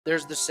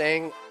There's the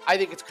saying. I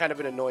think it's kind of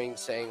an annoying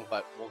saying,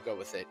 but we'll go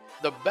with it.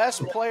 The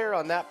best player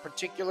on that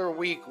particular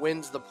week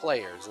wins the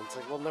Players. And it's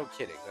like, well, no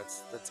kidding.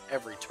 That's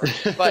every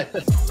tournament. But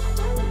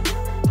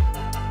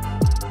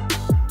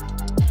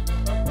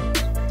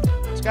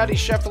Scottie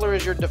Scheffler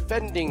is your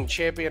defending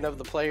champion of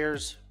the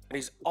Players. And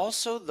he's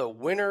also the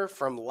winner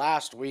from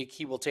last week.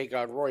 He will take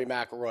on Rory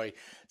McIlroy,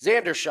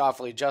 Xander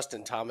Schauffele,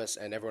 Justin Thomas,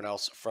 and everyone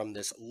else from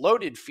this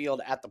loaded field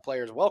at the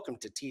Players. Welcome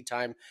to Tea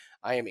Time.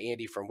 I am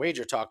Andy from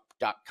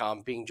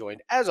WagerTalk.com, being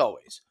joined, as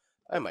always,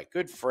 by my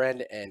good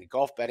friend and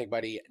golf betting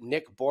buddy,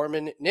 Nick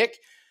Borman. Nick,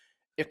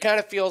 it kind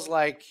of feels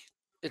like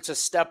it's a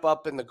step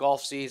up in the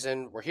golf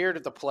season. We're here to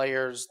the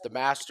Players. The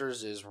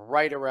Masters is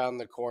right around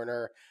the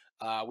corner.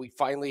 We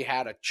finally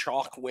had a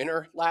chalk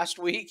winner last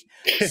week.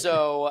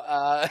 So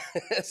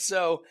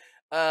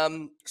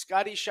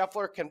Scottie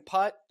Scheffler can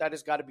putt. That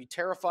has got to be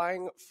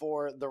terrifying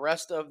for the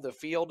rest of the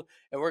field.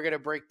 And we're going to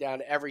break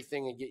down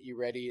everything and get you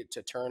ready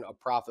to turn a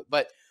profit.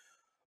 But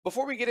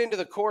before we get into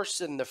the course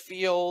and the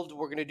field,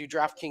 we're going to do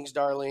DraftKings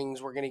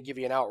Darlings. We're going to give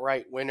you an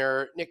outright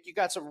winner. Nick, you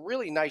got some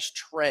really nice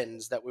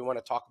trends that we want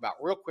to talk about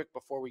real quick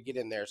before we get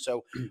in there.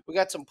 So we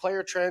got some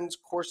player trends,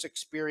 course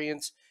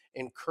experience,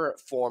 in current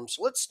form.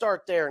 So let's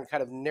start there and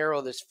kind of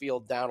narrow this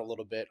field down a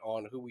little bit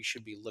on who we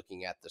should be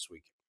looking at this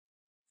week.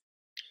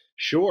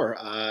 Sure.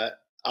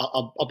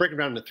 I'll break it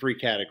down into three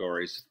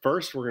categories.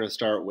 First, we're going to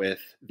start with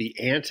the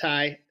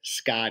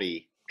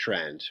anti-Scottie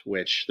trend,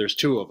 which there's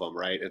two of them,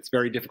 right? It's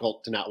very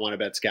difficult to not want to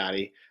bet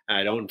Scottie.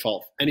 I don't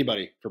fault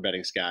anybody for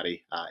betting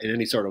Scottie in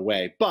any sort of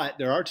way, but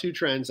there are two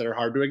trends that are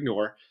hard to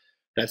ignore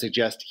that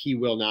suggest he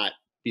will not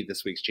be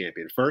this week's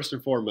champion. First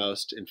and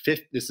foremost,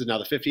 this is now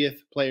the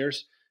 50th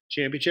Players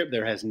Championship.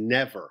 There has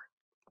never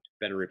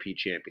been a repeat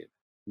champion.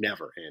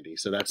 Never, Andy.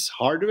 So that's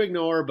hard to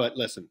ignore, but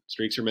listen,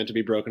 streaks are meant to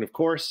be broken, of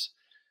course.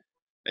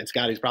 And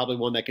Scottie's probably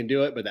one that can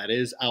do it, but that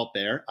is out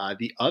there.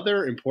 The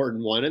other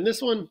important one, and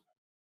this one,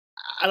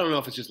 I don't know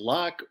if it's just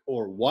luck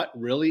or what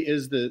really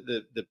is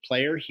the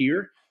player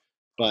here,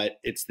 but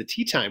it's the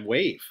tee time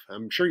wave.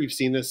 I'm sure you've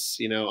seen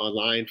this,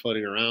 online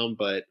floating around,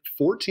 but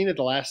 14 of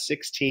the last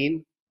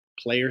 16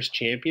 Players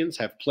champions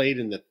have played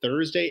in the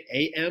Thursday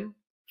AM,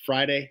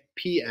 Friday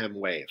PM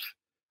wave.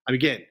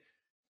 Again,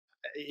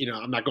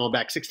 I'm not going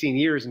back 16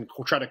 years and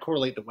try to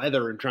correlate the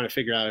weather and trying to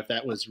figure out if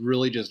that was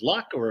really just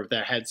luck or if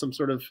that had some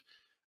sort of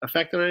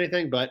effect on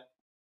anything, but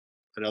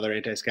another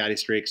anti-Scottie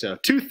streak. So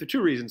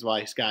two reasons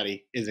why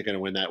Scottie isn't going to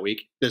win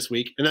this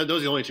week. And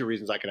those are the only two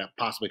reasons I could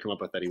possibly come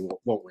up with that he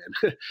won't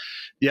win.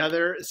 The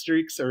other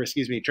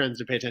trends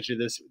to pay attention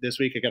to this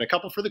week. I got a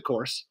couple for the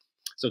course.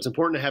 So it's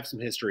important to have some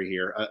history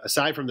here.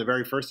 Aside from the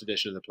very first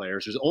edition of the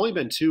Players, there's only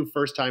been two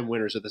first-time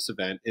winners of this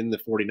event in the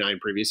 49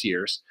 previous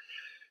years.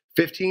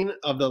 15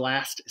 of the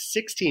last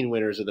 16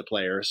 winners of the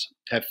Players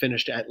have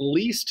finished at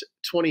least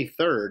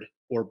 23rd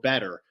or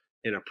better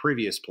in a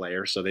previous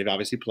Player. So they've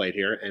obviously played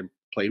here and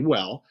played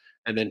well.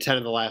 And then 10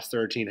 of the last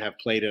 13 have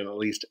played in at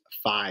least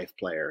 5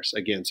 Players.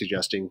 Again,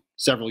 suggesting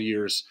several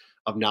years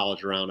of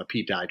knowledge around a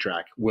Pete Dye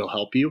track will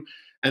help you.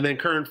 And then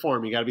current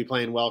form, you got to be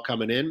playing well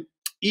coming in.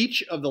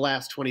 Each of the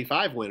last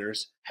 25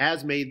 winners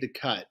has made the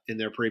cut in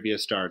their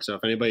previous start. So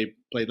if anybody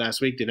played last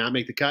week, did not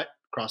make the cut,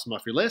 cross them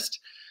off your list.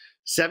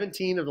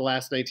 17 of the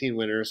last 19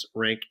 winners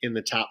rank in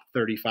the top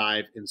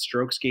 35 in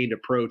strokes gained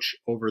approach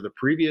over the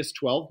previous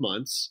 12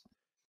 months.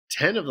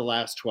 10 of the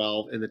last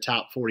 12 in the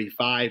top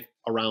 45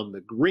 around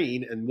the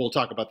green. And we'll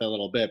talk about that a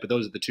little bit, but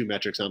those are the two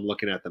metrics I'm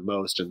looking at the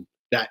most. And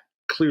that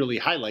clearly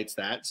highlights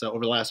that. So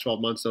over the last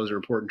 12 months, those are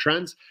important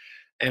trends.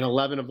 And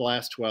 11 of the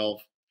last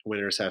 12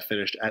 winners have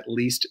finished at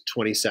least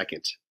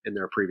 22nd in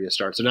their previous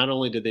start. So not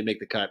only did they make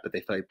the cut, but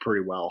they played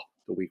pretty well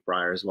the week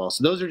prior as well.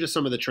 So those are just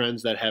some of the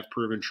trends that have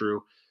proven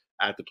true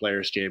at the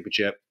Players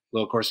Championship.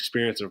 Little course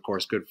experience and, of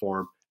course, good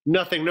form.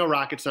 No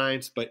rocket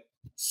science, but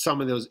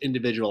some of those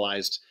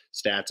individualized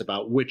stats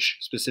about which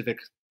specific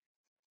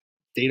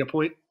data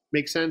point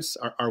makes sense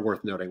are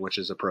worth noting, which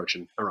is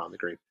approaching around the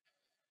green.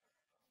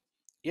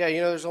 Yeah,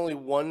 there's only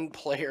one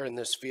player in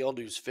this field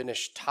who's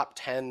finished top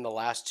 10 the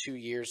last 2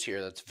 years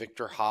here. That's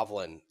Viktor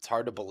Hovland. It's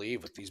hard to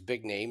believe with these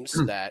big names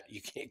that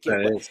you can't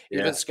get.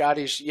 Even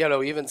Scottie,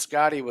 even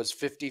Scottie was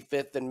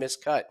 55th and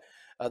miscut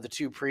the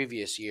 2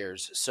 previous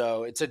years.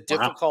 So it's a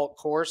difficult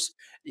course.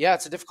 Yeah,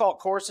 it's a difficult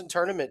course and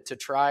tournament to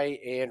try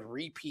and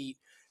repeat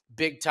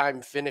big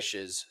time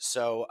finishes.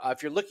 So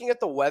if you're looking at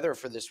the weather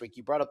for this week,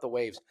 you brought up the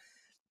waves.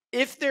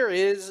 If there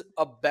is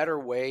a better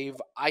wave,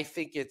 I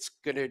think it's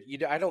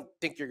I don't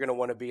think you're going to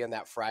want to be in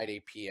that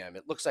Friday PM.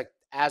 It looks like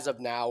as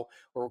of now,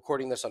 we're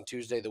recording this on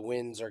Tuesday, the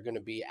winds are going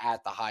to be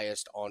at the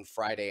highest on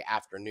Friday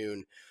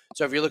afternoon.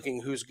 So if you're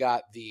looking who's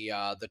got the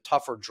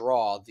tougher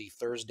draw, the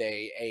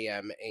Thursday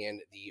AM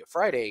and the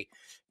Friday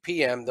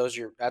PM,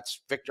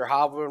 that's Viktor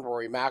Hovland,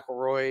 Rory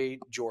McIlroy,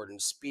 Jordan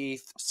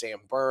Spieth, Sam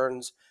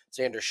Burns,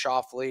 Xander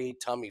Schauffele,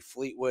 Tommy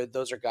Fleetwood.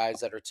 Those are guys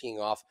that are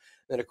teeing off.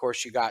 Then, of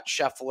course, you got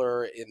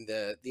Scheffler in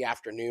the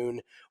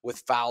afternoon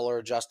with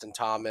Fowler, Justin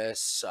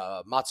Thomas,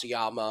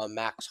 Matsuyama,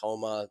 Max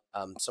Homa,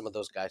 some of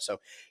those guys. So,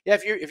 yeah,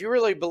 if you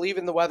really believe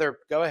in the weather,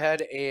 go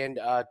ahead and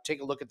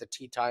take a look at the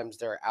tee times.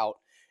 They're out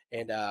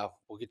and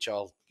we'll get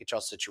y'all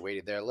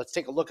situated there. Let's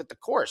take a look at the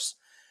course.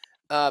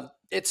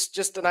 It's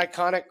just an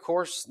iconic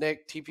course,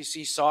 Nick.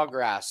 TPC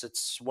Sawgrass.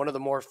 It's one of the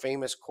more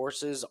famous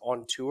courses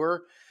on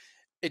tour.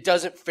 It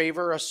doesn't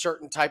favor a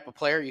certain type of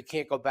player. You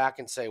can't go back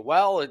and say,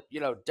 well,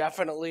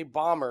 definitely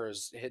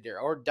bombers hit here,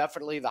 or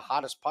definitely the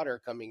hottest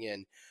putter coming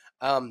in.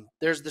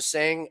 There's the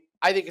saying,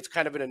 I think it's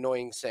kind of an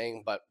annoying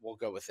saying, but we'll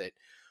go with it.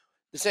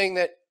 The saying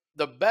that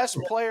the best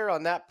player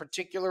on that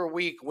particular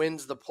week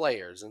wins the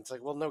Players. And it's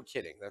like, well, no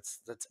kidding. That's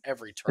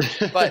every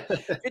tournament. But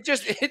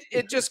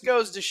it just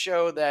goes to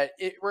show that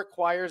it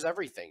requires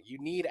everything. You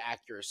need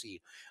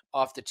accuracy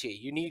off the tee.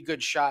 You need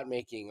good shot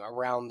making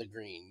around the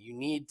green. You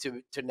need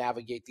to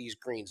navigate these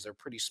greens. They're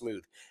pretty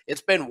smooth.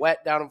 It's been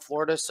wet down in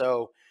Florida,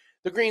 so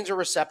the greens are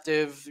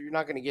receptive. You're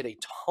not going to get a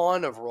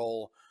ton of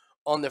roll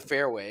on the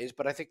fairways,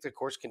 but I think the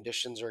course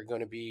conditions are going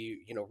to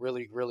be,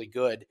 really, really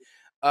good.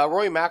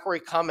 Rory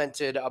McIlroy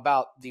commented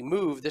about the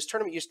move. This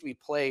tournament used to be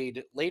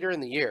played later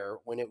in the year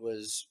when it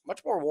was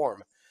much more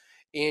warm,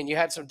 and you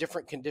had some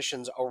different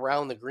conditions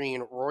around the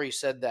green. Rory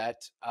said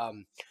that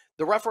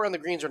the rough around the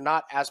greens are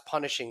not as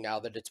punishing now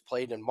that it's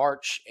played in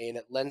March, and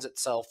it lends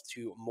itself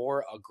to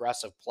more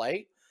aggressive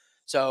play.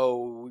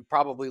 So we're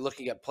probably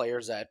looking at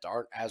players that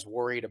aren't as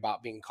worried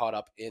about being caught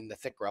up in the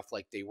thick rough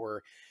like they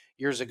were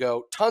years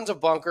ago. Tons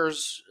of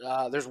bunkers.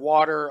 There's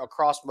water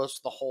across most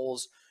of the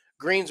holes.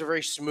 Greens are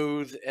very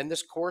smooth, and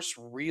this course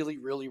really,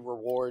 really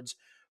rewards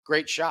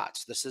great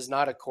shots. This is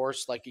not a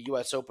course like a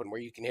U.S. Open where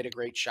you can hit a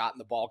great shot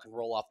and the ball can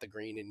roll off the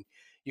green and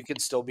you can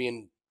still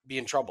be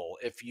in trouble.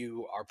 If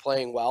you are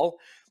playing well,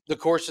 the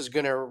course is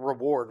going to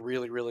reward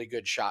really, really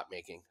good shot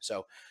making.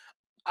 So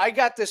I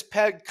got this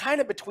peg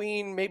kind of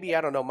between maybe,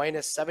 I don't know,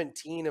 minus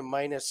 17 and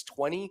minus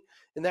 20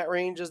 in that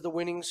range as the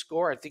winning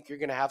score. I think you're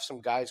going to have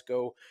some guys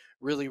go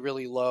really,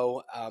 really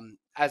low.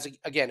 As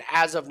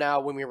of now,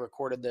 when we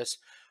recorded this,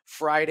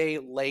 Friday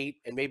late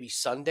and maybe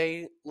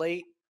Sunday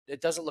late,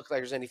 it doesn't look like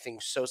there's anything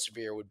so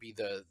severe would be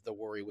the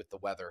worry with the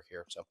weather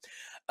here. So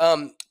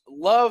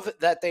love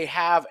that they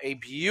have a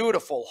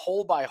beautiful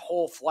hole by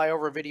hole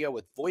flyover video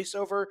with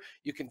voiceover.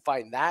 You can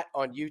find that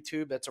on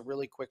YouTube. That's a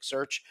really quick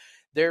search.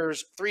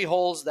 There's 3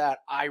 holes that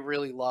I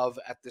really love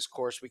at this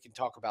course. We can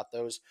talk about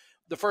those.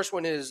 The first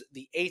one is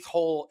the 8th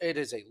hole. It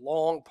is a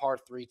long par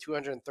 3,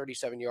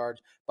 237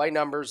 yards by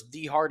numbers,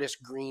 the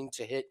hardest green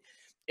to hit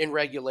in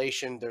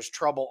regulation. There's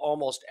trouble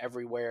almost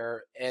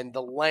everywhere. And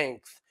the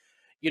length,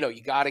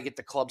 you got to get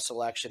the club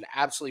selection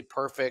absolutely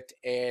perfect.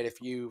 And if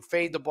you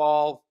fade the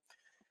ball,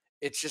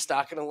 it's just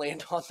not going to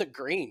land on the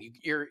green.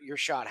 Your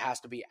shot has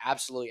to be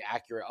absolutely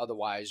accurate.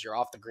 Otherwise, you're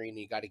off the green and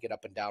you got to get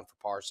up and down for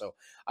par. So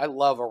I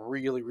love a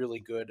really, really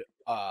good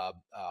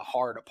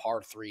hard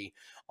par 3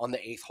 on the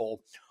 8th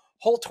hole.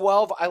 Hole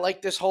 12, I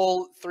like this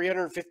hole,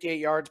 358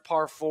 yards,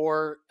 par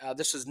 4.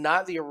 This is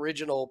not the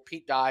original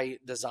Pete Dye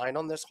design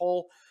on this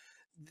hole.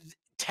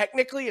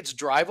 Technically, it's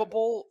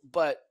drivable,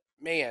 but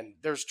man,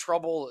 there's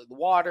trouble in the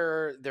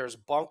water. There's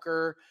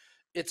bunker.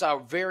 It's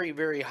a very,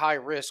 very high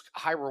risk,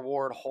 high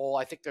reward hole.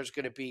 I think there's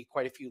going to be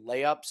quite a few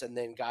layups and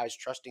then guys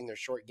trusting their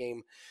short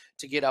game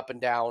to get up and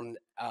down.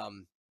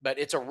 But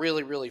it's a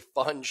really, really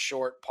fun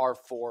short par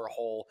 4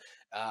 hole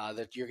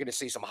that you're going to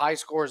see some high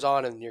scores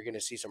on, and you're going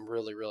to see some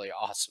really, really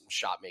awesome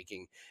shot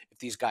making if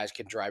these guys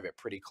can drive it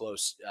pretty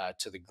close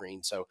to the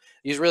green. So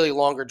these really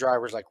longer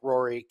drivers like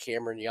Rory,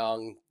 Cameron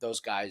Young, those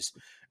guys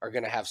are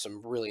going to have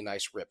some really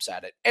nice rips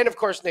at it. And of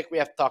course, Nick, we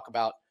have to talk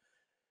about,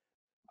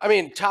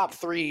 top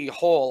 3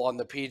 hole on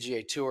the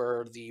PGA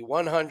Tour, the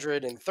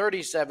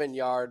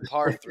 137-yard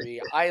par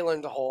 3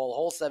 island hole,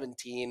 hole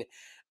 17,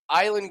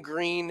 island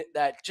green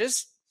that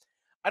just,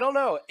 I don't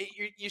know.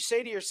 You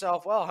say to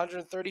yourself, well,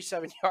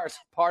 137 yards,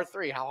 par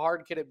 3, how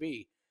hard could it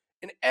be?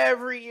 And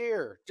every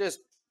year, just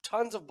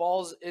tons of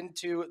balls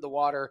into the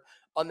water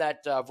on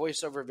that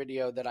voiceover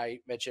video that I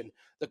mentioned.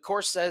 The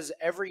course says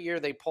every year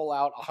they pull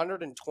out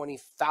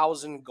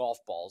 120,000 golf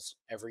balls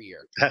every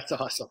year. That's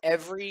awesome.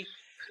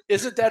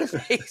 Isn't that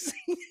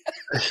amazing?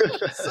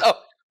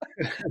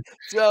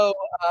 So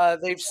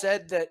they've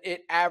said that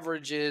it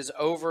averages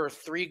over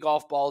 3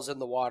 golf balls in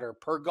the water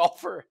per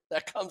golfer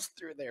that comes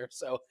through there.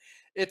 So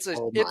it's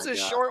a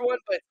short one,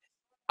 but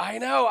I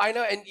know.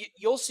 And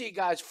you'll see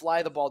guys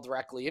fly the ball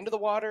directly into the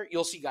water.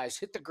 You'll see guys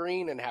hit the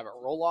green and have it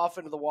roll off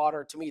into the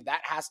water. To me,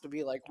 that has to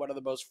be like one of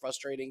the most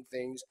frustrating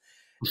things.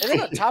 And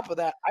then on top of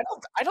that, I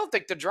don't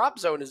think the drop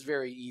zone is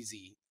very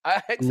easy. I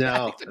think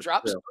the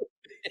drop zone.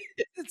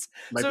 It's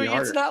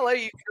not like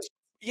you just,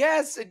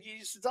 yes, and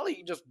it's not like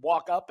you just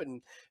walk up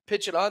and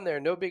pitch it on there.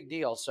 No big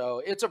deal.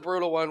 So it's a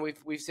brutal one.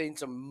 We've seen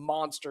some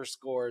monster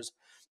scores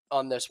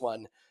on this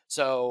one.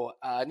 So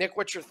Nick,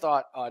 what's your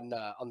thought on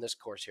this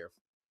course here?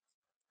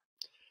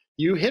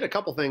 You hit a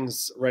couple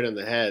things right on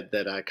the head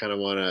that I kind of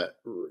want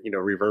to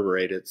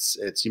reverberate. It's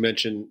you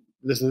mentioned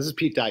this is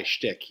Pete Dye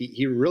shtick.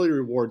 He really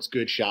rewards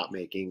good shot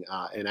making,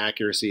 and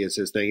accuracy is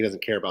his thing. He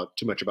doesn't care about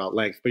too much about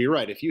length. But you're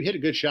right. If you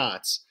hit good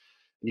shots,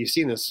 and you've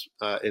seen this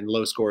in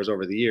low scores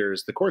over the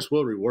years, the course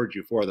will reward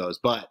you for those.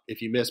 But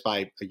if you miss by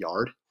a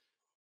yard,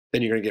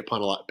 then you're going to get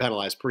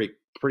penalized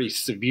pretty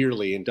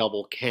severely, and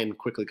double can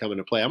quickly come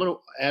into play. I'm going to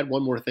add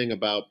one more thing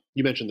about,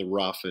 you mentioned the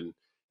rough, and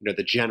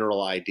the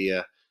general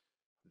idea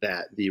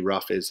that the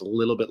rough is a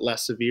little bit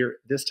less severe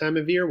this time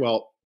of year.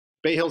 Well,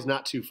 Bay Hill's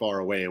not too far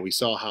away, and we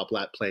saw how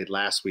Blatt played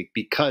last week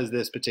because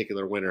this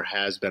particular winter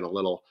has been a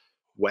little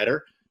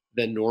wetter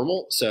than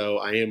normal. So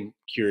I am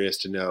curious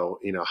to know,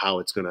 how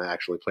it's going to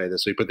actually play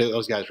this week. But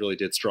those guys really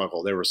did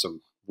struggle. There were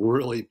some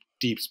really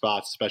deep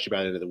spots, especially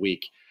by the end of the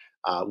week,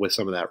 with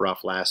some of that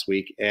rough last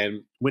week.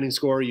 And winning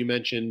score, you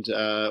mentioned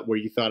where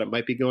you thought it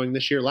might be going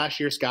this year. Last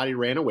year, Scottie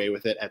ran away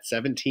with it at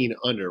 17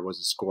 under was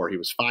the score. He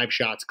was 5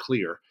 shots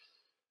clear.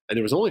 And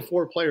there was only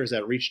 4 players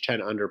that reached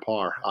 10 under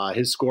par.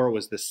 His score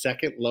was the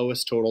second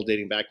lowest total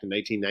dating back to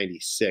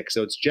 1996.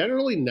 So it's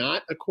generally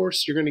not a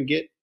course you're going to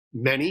get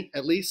many,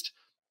 at least,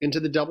 into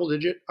the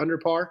double-digit under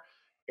par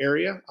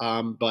area.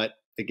 But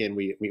again,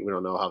 we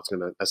don't know how it's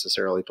going to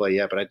necessarily play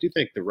yet. But I do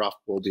think the rough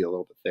will be a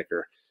little bit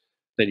thicker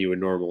than you would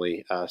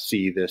normally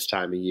see this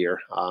time of year.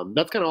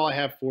 That's kind of all I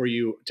have for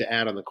you to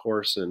add on the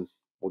course, and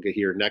we'll get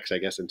here next, I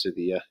guess, into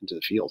the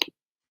field.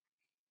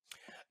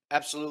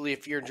 Absolutely.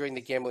 If you're enjoying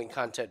the gambling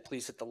content,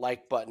 please hit the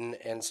like button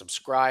and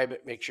subscribe.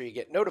 Make sure you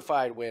get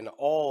notified when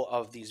all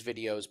of these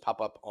videos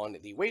pop up on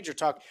the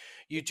WagerTalk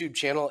YouTube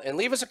channel, and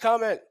leave us a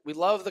comment. We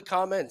love the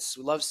comments.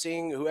 We love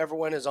seeing who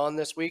everyone is on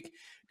this week.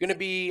 Going to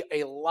be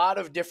a lot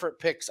of different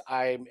picks,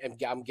 I'm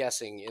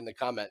guessing, in the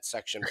comment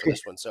section for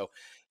this one. So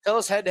tell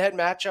us head-to-head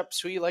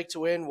matchups, who you like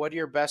to win, what are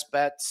your best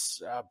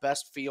bets,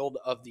 best field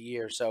of the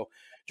year. So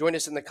join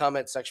us in the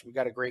comment section. We've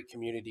got a great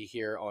community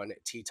here on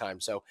Tea Time.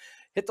 So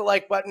hit the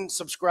like button,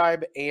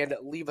 subscribe, and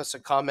leave us a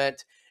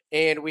comment.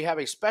 And we have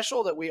a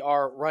special that we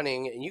are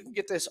running, and you can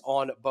get this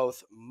on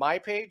both my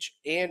page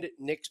and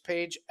Nick's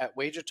page at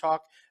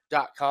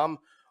WagerTalk.com.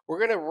 We're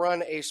going to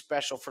run a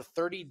special for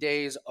 30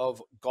 days of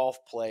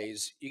golf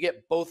plays. You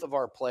get both of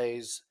our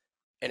plays,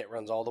 and it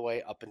runs all the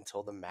way up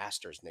until the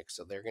Masters, Nick.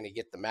 So they're going to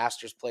get the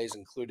Masters plays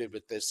included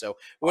with this. So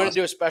we want to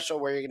do a special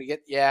where you're going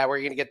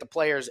to get the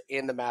players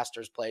and the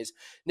Masters plays.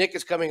 Nick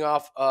is coming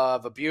off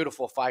of a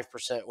beautiful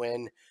 5%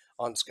 win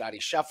on Scottie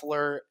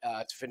Scheffler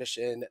to finish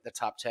in the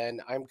top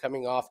 10. I'm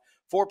coming off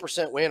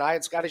 4% win. I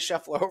had Scottie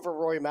Scheffler over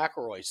Rory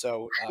McIlroy.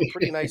 So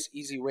pretty nice,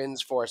 easy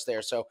wins for us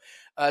there. So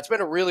it's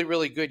been a really,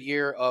 really good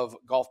year of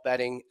golf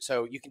betting.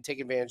 So you can take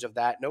advantage of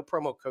that. No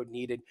promo code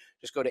needed.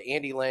 Just go to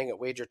Andy Lang at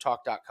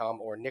WagerTalk.com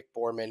or Nick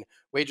Borman,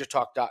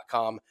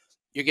 WagerTalk.com.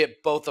 You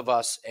get both of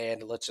us,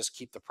 and let's just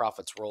keep the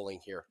profits rolling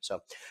here. So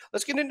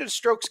let's get into the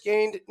strokes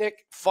gained,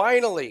 Nick.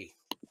 Finally,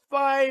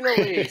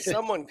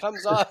 someone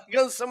comes off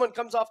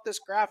this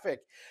graphic.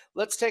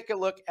 Let's take a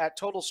look at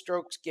total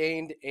strokes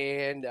gained,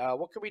 and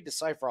what can we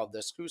decipher of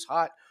this? Who's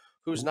hot,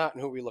 who's not,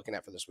 and who are we looking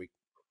at for this week?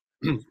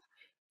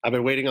 I've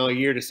been waiting all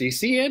year to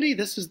see Andy,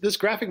 this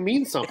graphic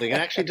means something.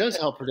 It actually does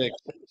help predict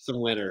some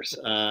winners.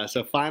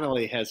 So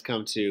finally has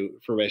come to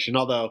fruition,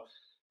 although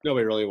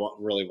nobody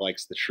really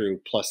likes the true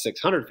plus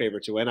 600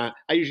 favorite to win. I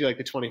usually like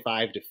the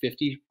 25 to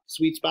 50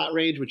 sweet spot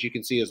range, which you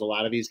can see is a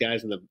lot of these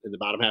guys in the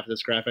bottom half of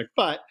this graphic.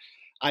 But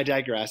I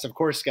digress. Of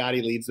course,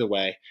 Scottie leads the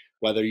way.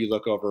 Whether you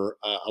look over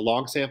a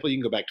long sample, you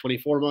can go back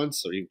 24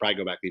 months, or you can probably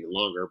go back even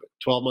longer, but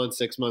 12 months,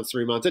 6 months,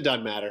 3 months, it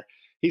doesn't matter.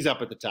 He's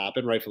up at the top,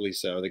 and rightfully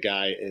so. The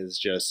guy is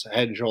just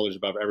head and shoulders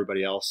above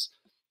everybody else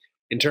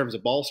in terms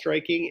of ball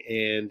striking,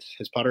 and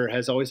his putter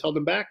has always held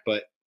him back,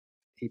 but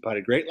he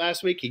putted great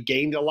last week. He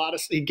gained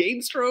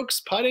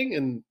strokes putting,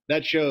 and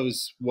that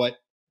shows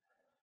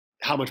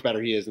how much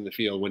better he is in the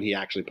field when he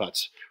actually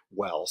putts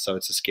well. So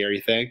it's a scary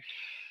thing.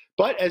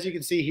 But as you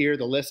can see here,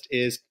 the list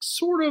is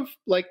sort of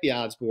like the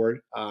odds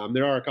board.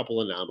 There are a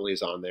couple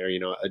anomalies on there.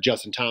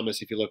 Justin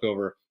Thomas, if you look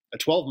over a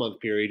 12-month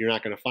period, you're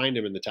not going to find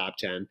him in the top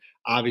 10.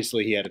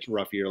 Obviously, he had a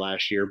rough year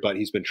last year, but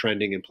he's been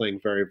trending and playing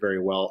very, very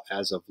well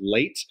as of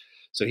late.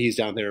 So he's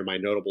down there in my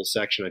notable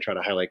section. I try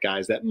to highlight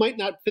guys that might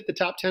not fit the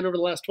top 10 over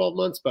the last 12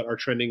 months, but are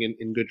trending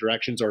in good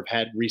directions or have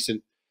had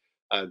recent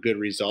good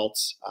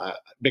results.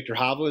 Viktor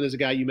Hovland is a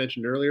guy you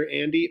mentioned earlier,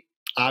 Andy.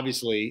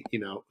 Obviously,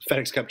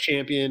 FedEx Cup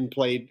champion,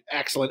 played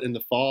excellent in the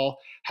fall,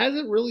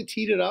 hasn't really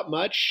teed it up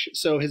much.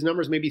 So his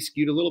numbers may be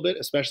skewed a little bit,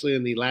 especially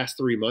in the last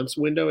 3 months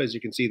window. As you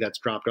can see, that's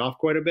dropped off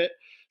quite a bit.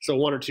 So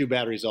 1 or 2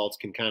 bad results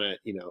can kind of,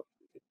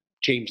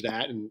 change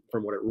that and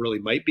from what it really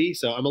might be.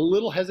 So I'm a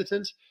little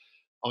hesitant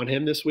on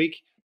him this week.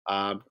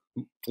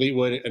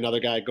 Fleetwood, another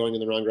guy going in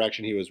the wrong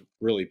direction. He was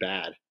really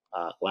bad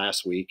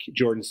last week.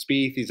 Jordan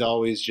Spieth,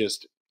 he's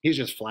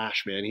just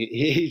flash, man.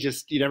 He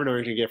just, you never know what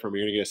you're going to get from him.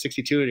 You're going to get a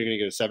 62 and you're going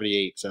to get a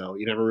 78. So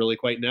you never really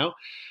quite know.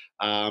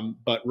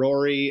 But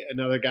Rory,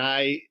 another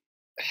guy,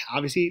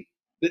 obviously,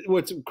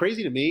 what's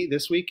crazy to me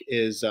this week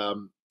is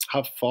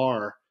how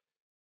far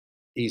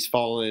he's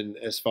fallen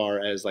as far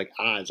as like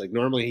odds. Like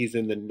normally he's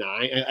in the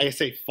 9. I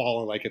say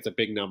fallen like it's a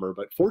big number,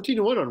 but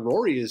 14-1 on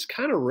Rory is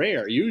kind of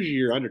rare. Usually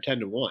you're under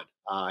 10-1.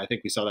 I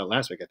think we saw that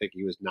last week. I think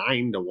he was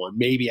 9-1,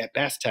 maybe at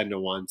best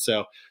 10-1.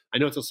 So I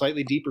know it's a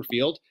slightly deeper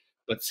field.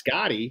 But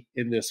Scottie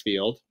in this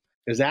field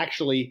is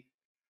actually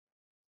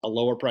a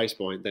lower price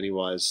point than he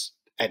was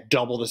at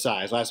double the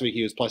size. Last week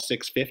he was plus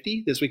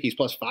 650. This week he's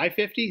plus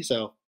 550.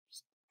 So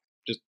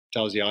just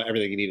tells you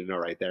everything you need to know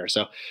right there.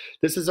 So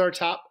this is our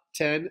top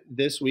 10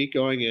 this week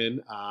going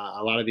in.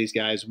 A lot of these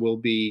guys will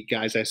be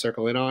guys I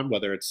circle in on,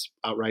 whether it's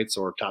outrights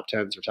or top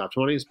 10s or top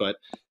 20s, but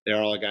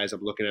they're all the guys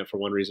I'm looking at for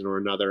one reason or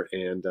another.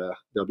 And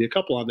there'll be a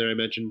couple on there. I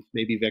mentioned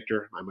maybe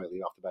Victor. I might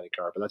leave off the betting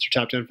card, but that's your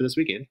top 10 for this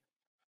weekend.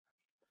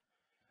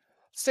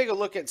 Let's take a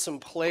look at some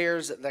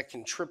players that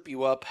can trip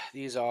you up.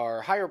 These are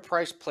higher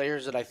priced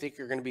players that I think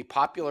are going to be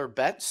popular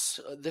bets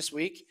this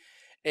week.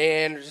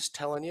 And just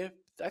telling you,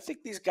 I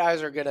think these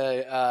guys are going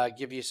to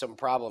give you some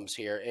problems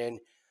here. And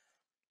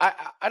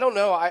I don't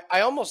know.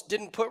 I almost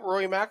didn't put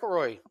Rory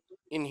McIlroy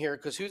in here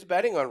because who's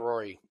betting on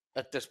Rory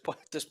at this point?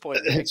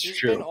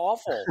 He's been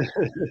awful.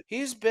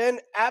 He's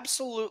been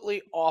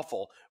absolutely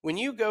awful. When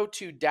you go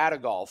to Data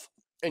Golf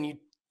and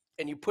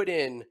you put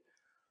in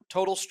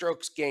total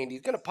strokes gained,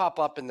 he's going to pop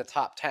up in the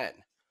top 10.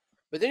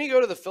 But then you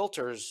go to the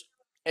filters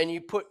and you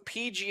put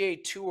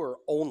PGA Tour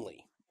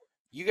only.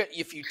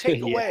 If you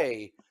take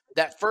away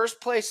that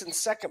first place and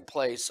second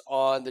place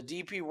on the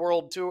DP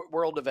World Tour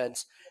World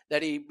events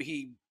that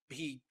he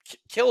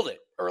killed it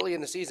early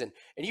in the season,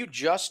 and you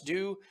just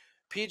do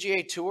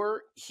PGA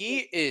Tour,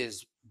 he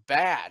is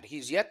bad.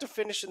 He's yet to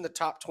finish in the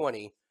top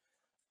 20.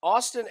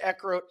 Austin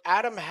Eckroat,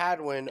 Adam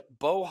Hadwin,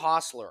 Bo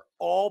Hostler,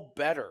 all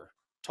better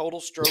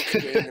total strokes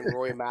gained than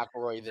Rory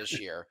McIlroy this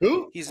year.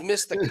 He's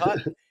missed the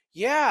cut.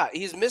 Yeah,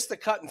 he's missed the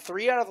cut in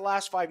 3 out of the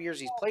last 5 years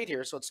he's played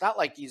here, so it's not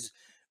like he's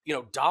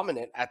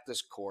dominant at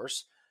this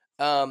course.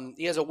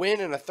 He has a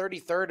win and a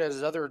 33rd at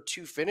his other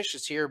 2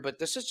 finishes here, but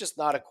this is just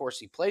not a course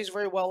he plays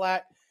very well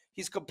at.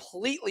 He's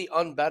completely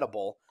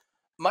unbettable.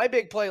 My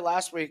big play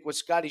last week was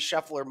Scottie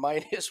Scheffler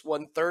minus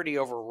 130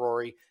 over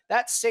Rory.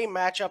 That same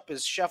matchup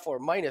is Scheffler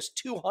minus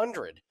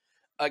 200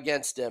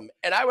 against him,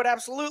 and I would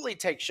absolutely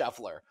take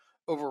Scheffler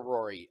over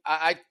Rory.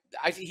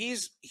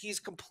 He's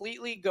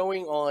completely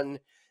going on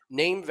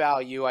name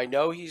value. I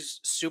know he's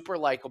super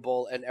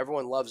likable and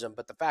everyone loves him,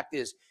 but the fact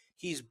is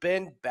he's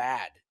been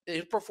bad.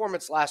 His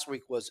performance last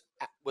week was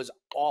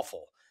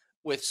awful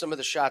with some of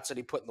the shots that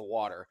he put in the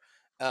water.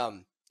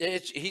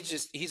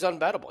 He's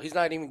unbettable. He's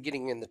not even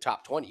getting in the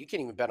top 20. You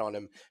can't even bet on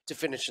him to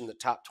finish in the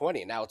top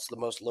 20. Now it's the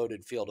most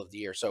loaded field of the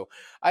year. So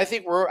I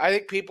think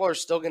people are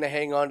still going to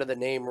hang on to the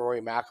name Rory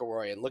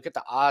McIlroy and look at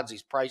the odds.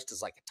 He's priced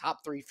as like a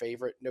top 3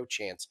 favorite. No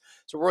chance.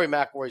 So Rory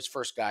McIlroy's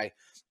first guy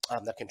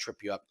that can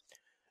trip you up.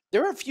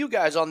 There are a few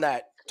guys on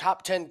that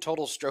top 10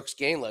 total strokes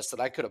gain list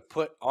that I could have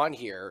put on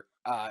here.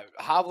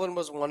 Hovland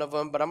was one of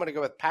them, but I'm going to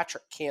go with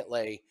Patrick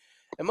Cantlay,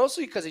 and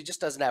mostly because he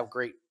just doesn't have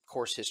great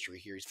course history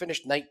here. He's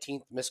finished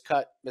 19th,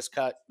 miscut,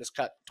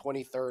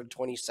 23rd,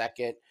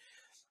 22nd.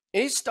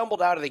 And he's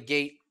stumbled out of the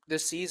gate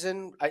this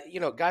season.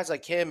 Guys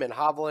like him and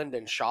Hovland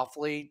and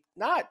Schauffele,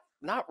 not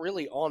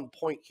really on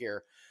point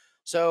here.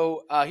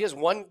 So he has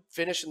one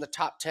finish in the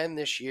top 10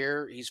 this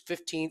year. He's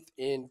 15th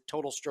in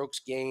total strokes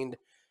gained,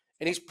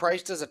 and he's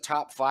priced as a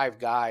top 5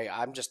 guy.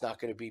 I'm just not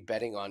going to be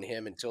betting on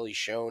him until he's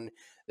shown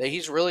that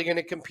he's really going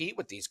to compete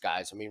with these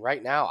guys. I mean,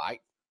 right now,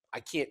 I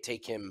can't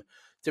take him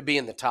to be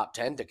in the top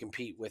 10 to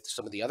compete with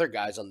some of the other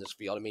guys on this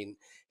field. I mean,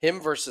 him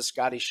versus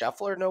Scottie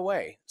Scheffler, no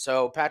way.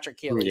 So Patrick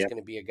Cantlay is going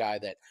to be a guy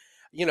that,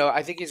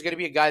 I think he's going to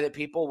be a guy that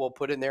people will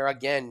put in there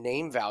again,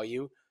 name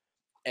value,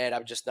 and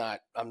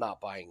I'm not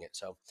buying it.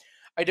 So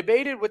I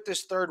debated with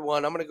this third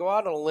one. I'm going to go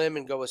out on a limb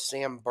and go with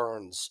Sam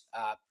Burns.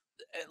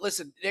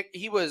 Listen, Nick,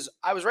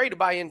 I was ready to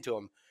buy into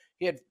him.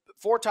 He had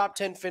 4 top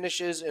 10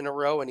 finishes in a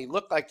row, and he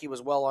looked like he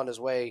was well on his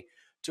way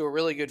to a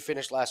really good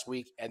finish last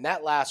week. And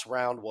that last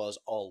round was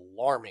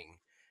alarming.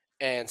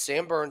 And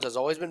Sam Burns has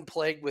always been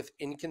plagued with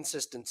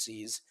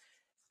inconsistencies.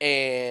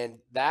 And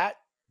that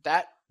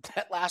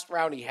last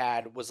round he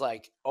had was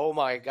like, oh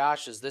my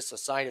gosh, is this a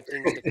sign of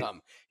things to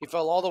come? He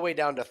fell all the way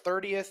down to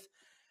 30th.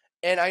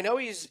 And I know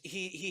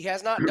he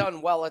has not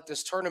done well at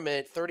this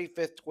tournament.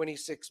 35th,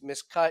 26th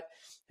miscut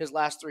his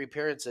last 3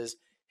 appearances.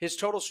 His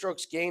total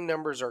strokes gain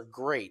numbers are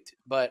great,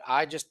 but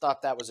I just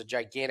thought that was a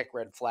gigantic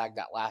red flag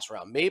that last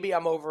round. Maybe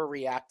I'm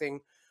overreacting,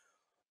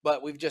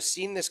 but we've just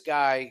seen this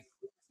guy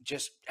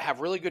just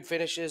have really good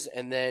finishes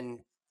and then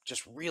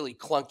just really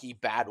clunky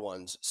bad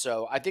ones.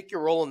 So I think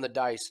you're rolling the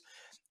dice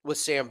with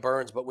Sam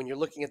Burns, but when you're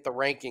looking at the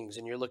rankings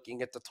and you're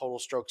looking at the total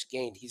strokes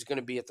gained, he's going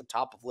to be at the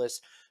top of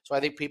lists. So I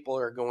think people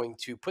are going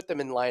to put them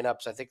in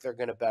lineups. I think they're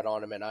going to bet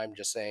on him, and I'm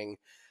just saying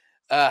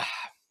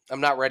I'm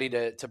not ready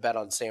to bet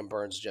on Sam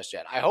Burns just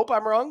yet. I hope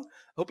I'm wrong.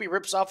 I hope he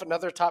rips off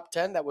another top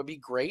 10. That would be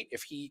great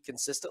if he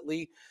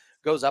consistently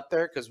goes up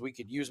there, because we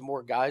could use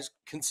more guys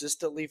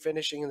consistently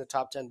finishing in the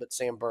top 10, but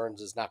Sam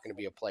Burns is not going to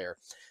be a player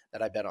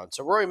that I bet on.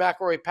 So Rory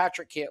McIlroy,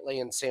 Patrick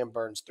Cantlay, and Sam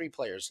Burns, 3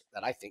 players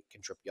that I think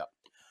can trip you up.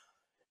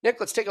 Nick,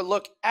 let's take a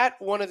look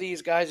at one of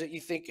these guys that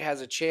you think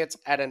has a chance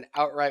at an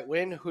outright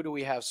win. Who do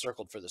we have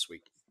circled for this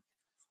week?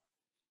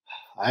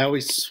 I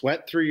always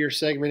sweat through your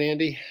segment,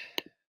 Andy.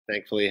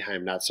 Thankfully,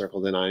 I'm not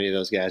circled in on any of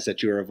those guys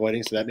that you were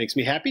avoiding, so that makes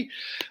me happy.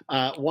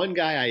 One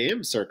guy I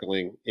am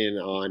circling in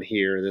on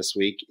here this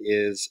week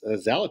is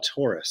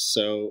Zalatoris.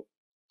 So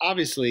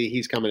obviously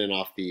he's coming in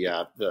off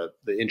the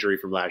injury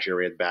from last year.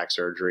 He had back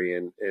surgery,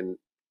 and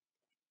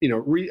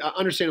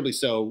understandably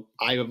so.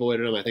 I've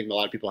avoided him. I think a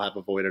lot of people have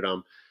avoided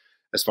him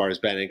as far as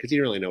betting because you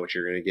don't really know what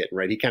you're going to get.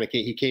 Right?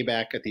 He came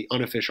back at the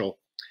unofficial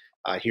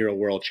Hero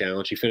World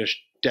Challenge. He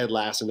finished dead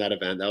last in that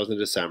event. That was in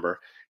December.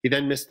 He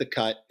then missed the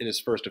cut in his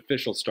first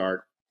official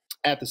start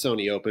at the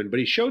Sony Open, but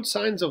he showed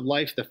signs of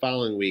life the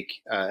following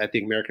week at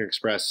the American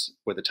Express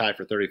with a tie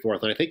for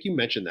 34th. And I think you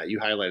mentioned that. You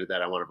highlighted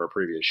that on one of our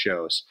previous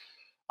shows.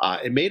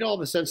 It made all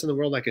the sense in the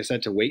world, like I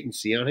said, to wait and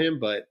see on him.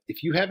 But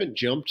if you haven't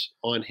jumped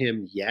on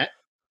him yet,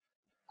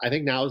 I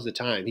think now is the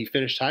time. He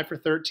finished tied for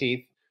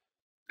 13th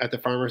at the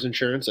Farmers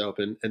Insurance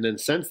Open. And then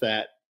since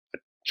that, a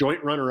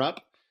joint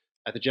runner-up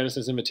at the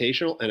Genesis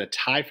Invitational and a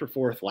tie for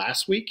 4th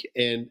last week.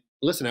 And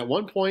listen, at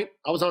one point,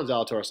 I was on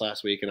Zalatoris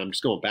last week, and I'm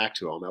just going back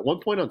to him. At one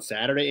point on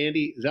Saturday,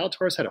 Andy,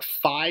 Zalatoris had a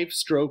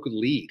 5-stroke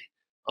lead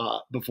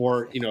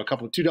before,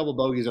 two double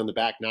bogeys on the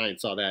back nine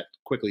saw that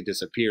quickly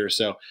disappear.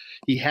 So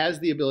he has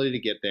the ability to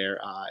get there.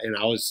 And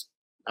I was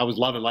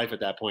loving life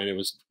at that point. It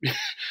was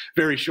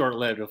very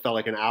short-lived. It felt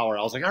like an hour.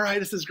 I was like, all right,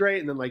 this is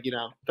great. And then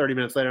 30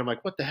 minutes later, I'm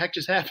like, what the heck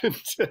just happened?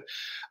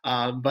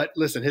 But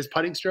listen, his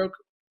putting stroke,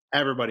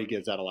 everybody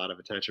gives that a lot of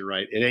attention,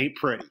 right? It ain't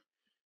pretty,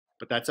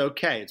 but that's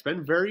okay. It's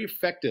been very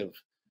effective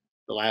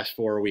the last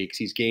 4 weeks.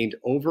 He's gained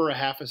over a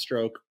half a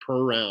stroke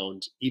per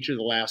round each of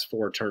the last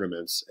 4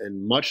 tournaments.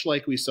 And much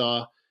like we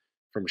saw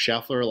from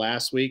Scheffler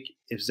last week,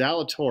 if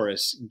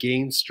Zalatoris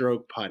gains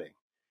stroke putting,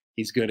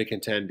 he's going to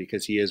contend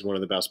because he is one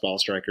of the best ball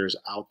strikers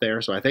out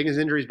there. So I think his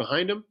injury's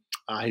behind him.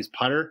 His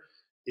putter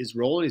is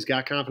rolling. He's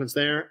got confidence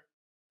there.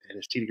 And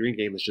his tee to green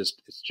game is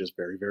just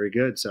very, very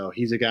good. So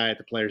he's a guy at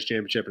the Players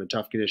Championship in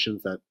tough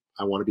conditions that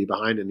I want to be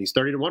behind. And he's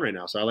 30-1 right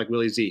now. So I like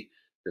Willie Z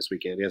this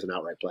weekend. He has an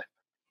outright play.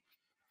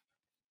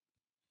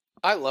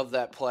 I love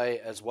that play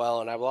as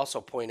well. And I will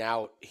also point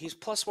out he's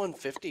plus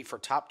 150 for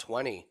top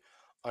 20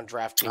 on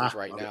DraftKings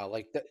right now.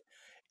 Like that.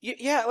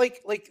 Yeah.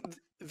 Like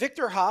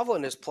Victor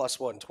Hovland is plus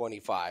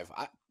 125.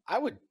 I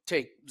would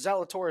take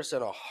Zalatoris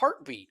in a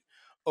heartbeat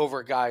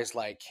over guys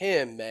like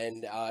him.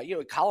 And,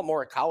 Collin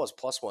Morikawa is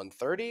plus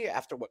 130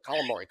 after what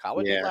Collin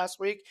Morikawa did last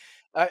week.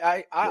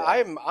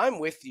 I'm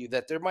with you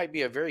that there might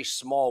be a very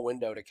small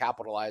window to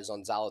capitalize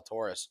on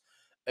Zalatoris.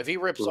 If he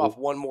rips off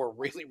one more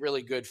really,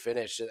 really good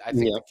finish, I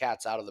think the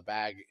cat's out of the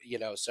bag,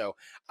 so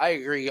I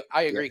agree.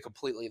 I agree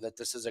completely that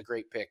this is a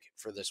great pick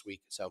for this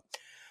week. So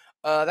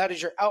that is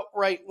your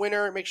outright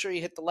winner. Make sure you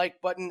hit the like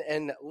button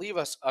and leave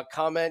us a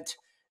comment.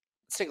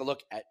 Let's take a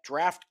look at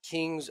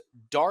DraftKings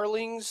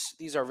Darlings.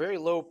 These are very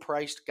low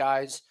priced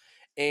guys.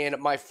 And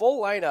my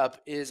full lineup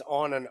is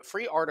on a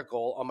free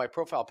article on my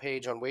profile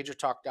page on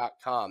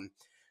WagerTalk.com.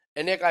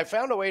 And Nick, I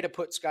found a way to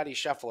put Scottie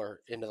Scheffler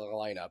into the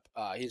lineup.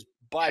 He's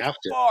by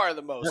far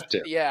the most.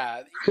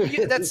 Yeah,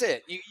 that's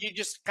it. You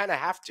just kind of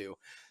have to.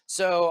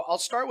 So I'll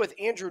start with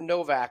Andrew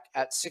Novak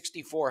at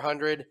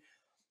 6,400.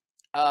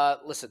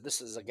 Listen,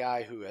 this is a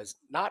guy who has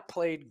not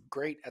played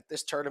great at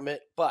this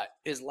tournament, but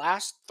his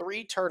last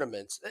 3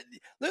 tournaments.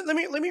 Let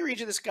me read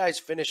you this guy's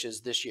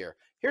finishes this year.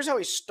 Here's how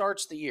he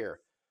starts the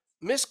year: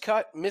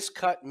 miscut,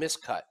 miscut,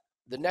 miscut.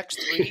 The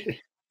next 3,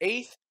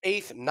 8th,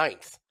 8th,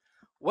 9th.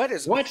 What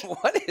is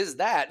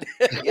that?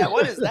 Yeah,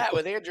 what is that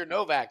with Andrew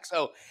Novak?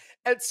 So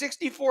at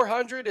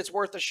 6,400, it's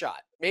worth a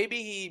shot. Maybe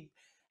he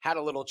had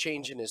a little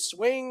change in his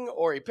swing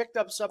or he picked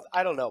up something.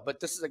 I don't know. But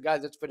this is a guy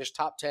that's finished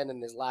top 10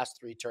 in his last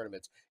 3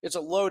 tournaments. It's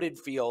a loaded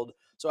field,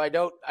 so I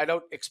don't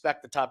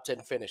expect the top 10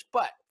 finish.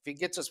 But if he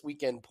gets us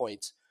weekend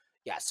points,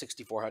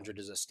 6,400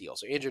 is a steal.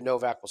 So Andrew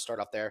Novak will start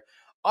off there.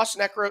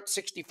 Austin Eckroat,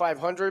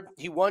 6,500.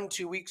 He won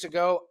 2 weeks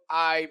ago.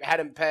 I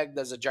had him pegged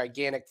as a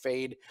gigantic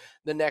fade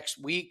the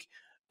next week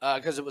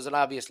because it was an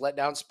obvious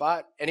letdown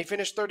spot, and he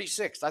finished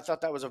 36th. I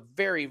thought that was a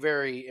very,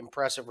 very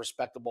impressive,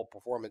 respectable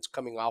performance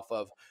coming off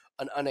of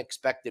an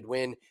unexpected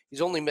win.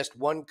 He's only missed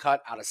 1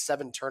 cut out of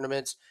 7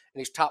 tournaments,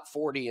 and he's top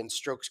 40 in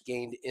strokes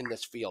gained in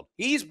this field.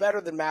 He's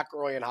better than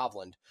McIlroy and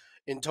Hovland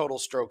in total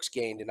strokes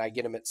gained, and I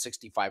get him at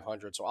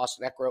 6,500. So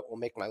Austin Eckroat will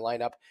make my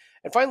lineup.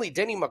 And finally,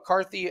 Denny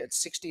McCarthy at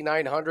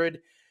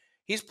 6,900.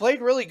 He's played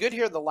really good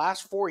here the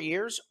last 4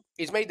 years.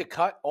 He's made the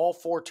cut all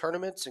 4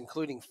 tournaments,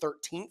 including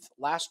 13th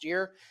last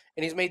year,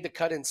 and he's made the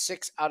cut in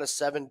 6 out of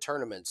 7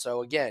 tournaments.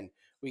 So again,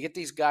 we get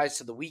these guys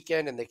to the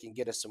weekend and they can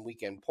get us some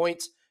weekend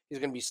points. He's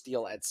going to be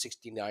steal at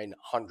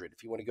 6,900.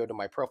 If you want to go to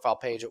my profile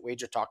page at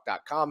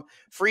wagertalk.com,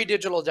 free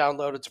digital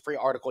download. It's a free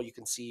article. You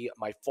can see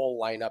my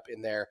full lineup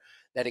in there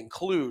that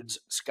includes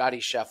Scottie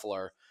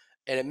Scheffler.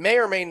 And it may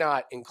or may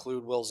not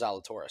include Will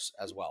Zalatoris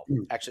as well.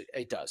 Actually,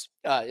 it does.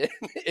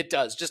 It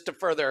does. Just to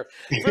further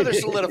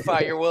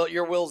solidify your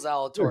Will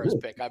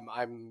Zalatoris pick.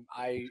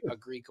 I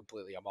agree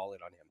completely. I'm all in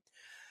on him.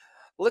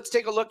 Let's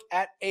take a look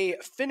at a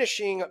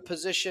finishing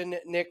position,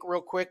 Nick,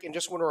 real quick. And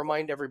just want to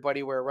remind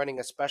everybody we're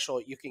running a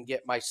special. You can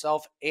get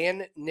myself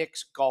and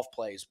Nick's golf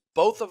plays.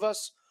 Both of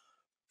us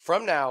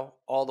from now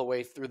all the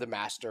way through the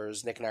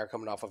Masters. Nick and I are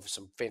coming off of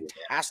some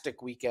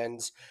fantastic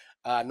weekends.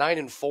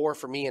 9-4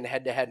 for me in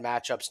head-to-head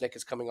matchups. Nick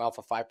is coming off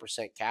a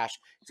 5% cash.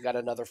 He's got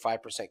another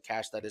 5%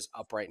 cash that is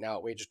up right now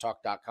at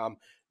WagerTalk.com.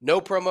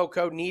 No promo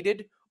code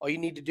needed. All you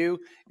need to do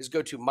is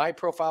go to my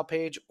profile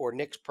page or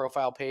Nick's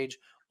profile page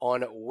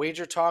on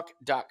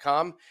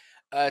WagerTalk.com.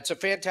 It's a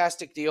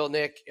fantastic deal,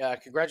 Nick.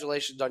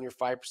 Congratulations on your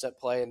 5%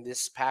 play, and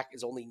this pack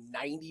is only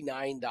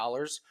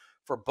 $99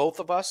 for both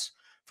of us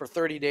for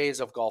 30 days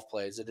of golf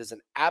plays. It is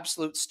an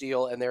absolute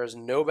steal, and there is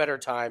no better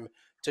time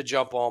to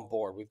jump on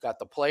board. We've got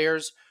the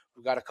Players,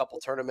 we've got a couple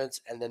tournaments,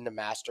 and then the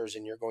Masters,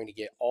 and you're going to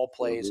get all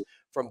plays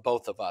from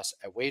both of us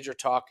at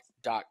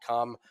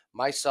WagerTalk.com,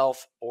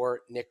 myself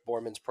or Nick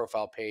Borman's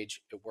profile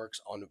page. It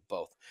works on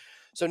both.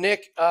 So,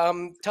 Nick,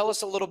 tell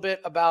us a little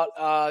bit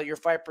about your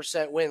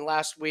 5% win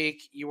last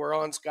week. You were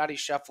on Scottie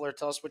Scheffler.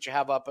 Tell us what you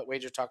have up at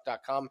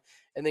WagerTalk.com,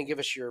 and then give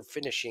us your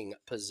finishing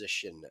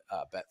position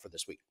bet for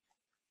this week.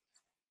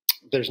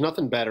 There's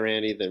nothing better,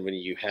 Andy, than when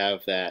you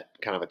have that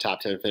kind of a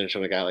top 10 finish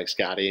on a guy like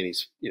Scottie, and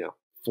he's,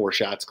 4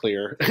 shots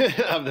clear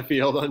of the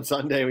field on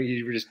Sunday, when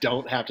you just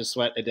don't have to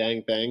sweat a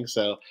dang thing.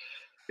 So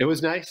it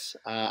was nice.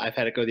 I've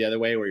had it go the other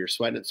way where you're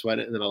sweating it,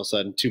 and then all of a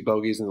sudden 2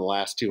 bogeys in the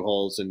last 2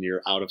 holes and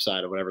you're out of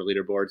sight of whatever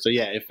leaderboard. So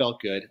yeah, it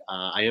felt good.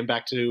 I am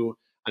back to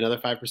another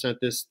 5%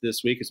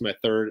 this week. It's my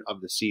 3rd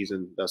of the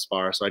season thus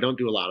far. So I don't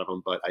do a lot of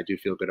them, but I do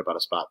feel good about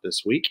a spot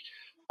this week.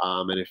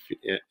 And if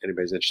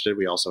anybody's interested,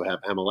 we also have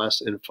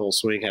MLS in full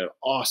swing. Had an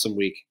awesome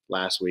week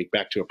last week,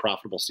 back to a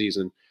profitable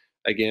season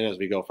again as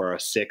we go for our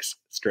 6th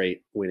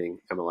straight winning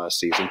MLS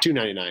season.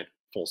 $2.99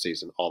 full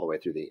season all the way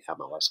through the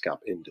MLS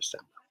Cup in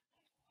December.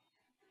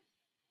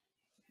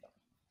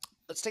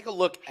 Let's take a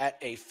look at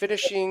a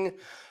finishing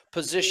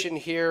position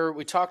here.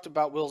 We talked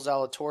about Will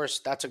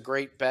Zalatoris. That's a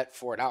great bet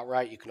for an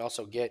outright. You can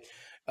also get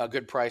a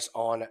good price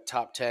on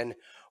top 10.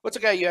 What's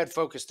a guy you had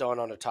focused on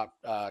a top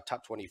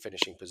 20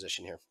 finishing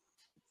position here?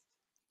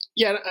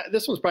 Yeah,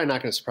 this one's probably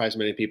not going to surprise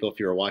many people if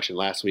you were watching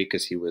last week,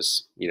 because he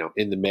was,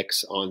 in the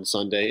mix on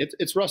Sunday.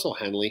 It's Russell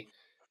Henley.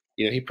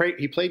 He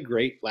played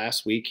great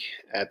last week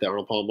at the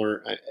Arnold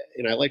Palmer,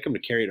 and I like him to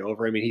carry it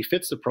over. I mean, he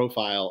fits the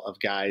profile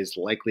of guys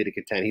likely to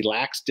contend. He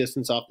lacks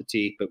distance off the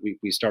tee, but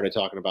we started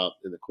talking about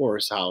in the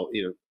course how,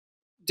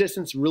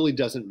 distance really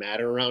doesn't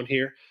matter around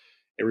here.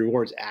 It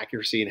rewards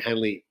accuracy, and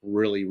Henley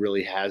really,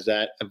 really has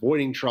that.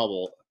 Avoiding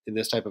trouble in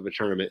this type of a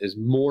tournament is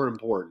more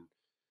important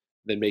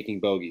than making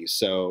bogeys,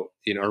 or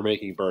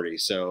making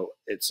birdies. So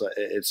it's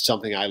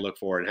something I look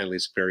for, and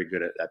Henley's very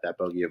good at that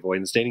bogey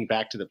avoidance. Dating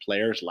back to the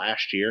Players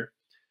last year,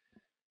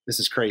 this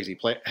is crazy.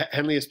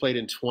 Henley has played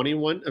in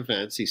 21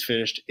 events. He's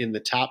finished in the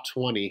top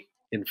 20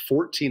 in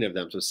 14 of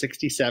them, so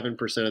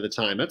 67% of the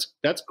time.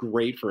 That's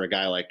great for a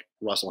guy like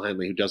Russell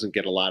Henley, who doesn't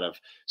get a lot of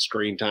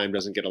screen time,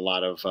 doesn't get a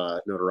lot of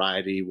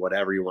notoriety,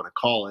 whatever you want to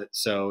call it.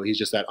 So he's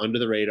just that under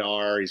the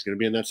radar. He's going to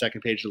be on that second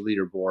page of the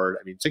leaderboard.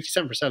 I mean,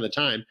 67% of the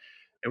time.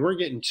 And we're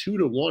getting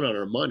 2-1 on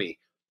our money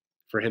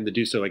for him to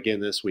do so again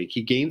this week.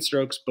 He gains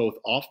strokes both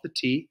off the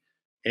tee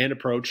and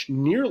approach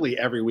nearly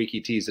every week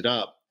he tees it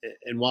up.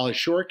 And while his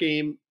short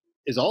game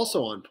is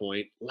also on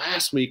point,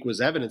 last week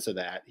was evidence of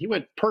that. He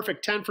went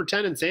perfect 10 for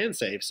 10 in sand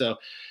save. So,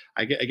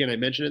 I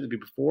mentioned it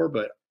before,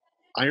 but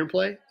iron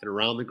play and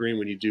around the green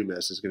when you do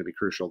miss is going to be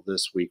crucial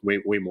this week,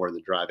 way more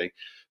than driving.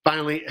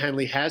 Finally,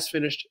 Henley has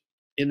finished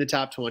in the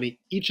top 20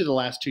 each of the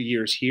last 2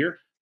 years here.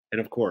 And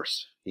of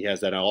course, he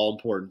has that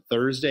all-important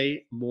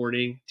Thursday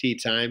morning tee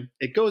time.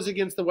 It goes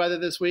against the weather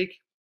this week,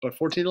 but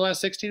 14 of the last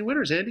 16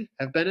 winners, Andy,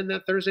 have been in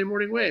that Thursday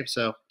morning wave.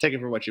 So take it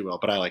for what you will.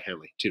 But I like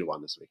Henley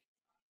 2-1 this week.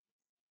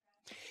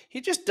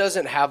 He just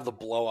doesn't have the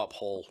blow-up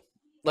hole.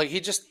 Like,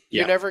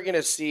 you're never going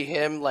to see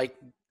him,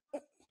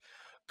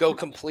 go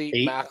complete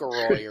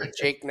McIlroy or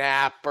Jake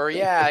Knapp or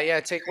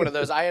take one of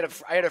those. I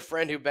had a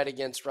friend who bet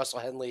against Russell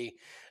Henley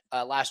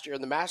last year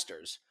in the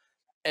Masters.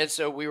 And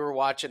so we were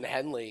watching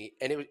Henley,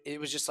 and it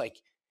was just like,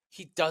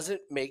 he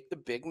doesn't make the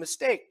big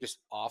mistake. Just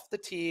off the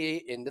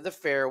tee, into the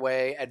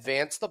fairway,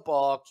 advance the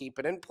ball, keep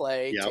it in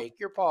play, take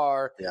your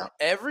par. Yep.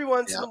 Every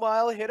once in a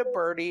while, hit a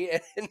birdie.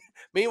 And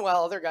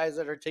meanwhile, other guys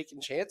that are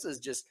taking chances,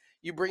 just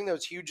you bring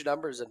those huge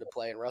numbers into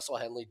play, and Russell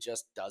Henley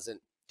just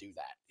doesn't do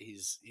that.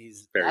 He's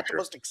not the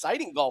most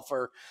exciting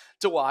golfer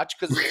to watch,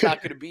 because it's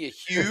not going to be a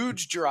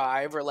huge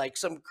drive or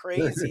some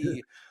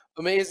crazy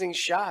amazing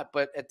shot.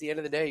 But at the end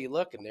of the day, you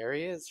look, and there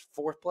he is,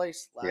 4th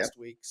place last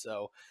week.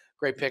 So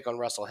great pick on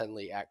Russell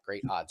Henley at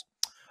great odds.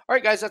 All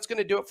right, guys, that's going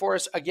to do it for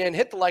us. Again,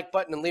 hit the like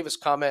button and leave us a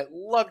comment.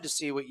 Love to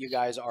see what you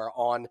guys are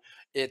on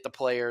at the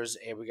Players.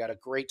 And we got a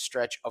great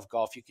stretch of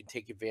golf. You can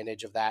take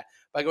advantage of that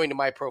by going to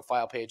my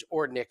profile page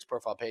or Nick's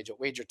profile page at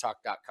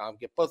WagerTalk.com.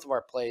 Get both of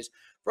our plays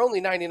for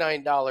only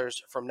 $99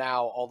 from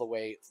now all the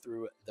way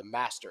through the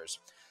Masters.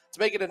 To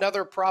make it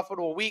another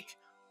profitable week,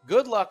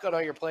 good luck on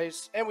all your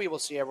plays, and we will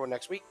see everyone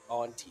next week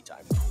on Tee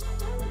Time.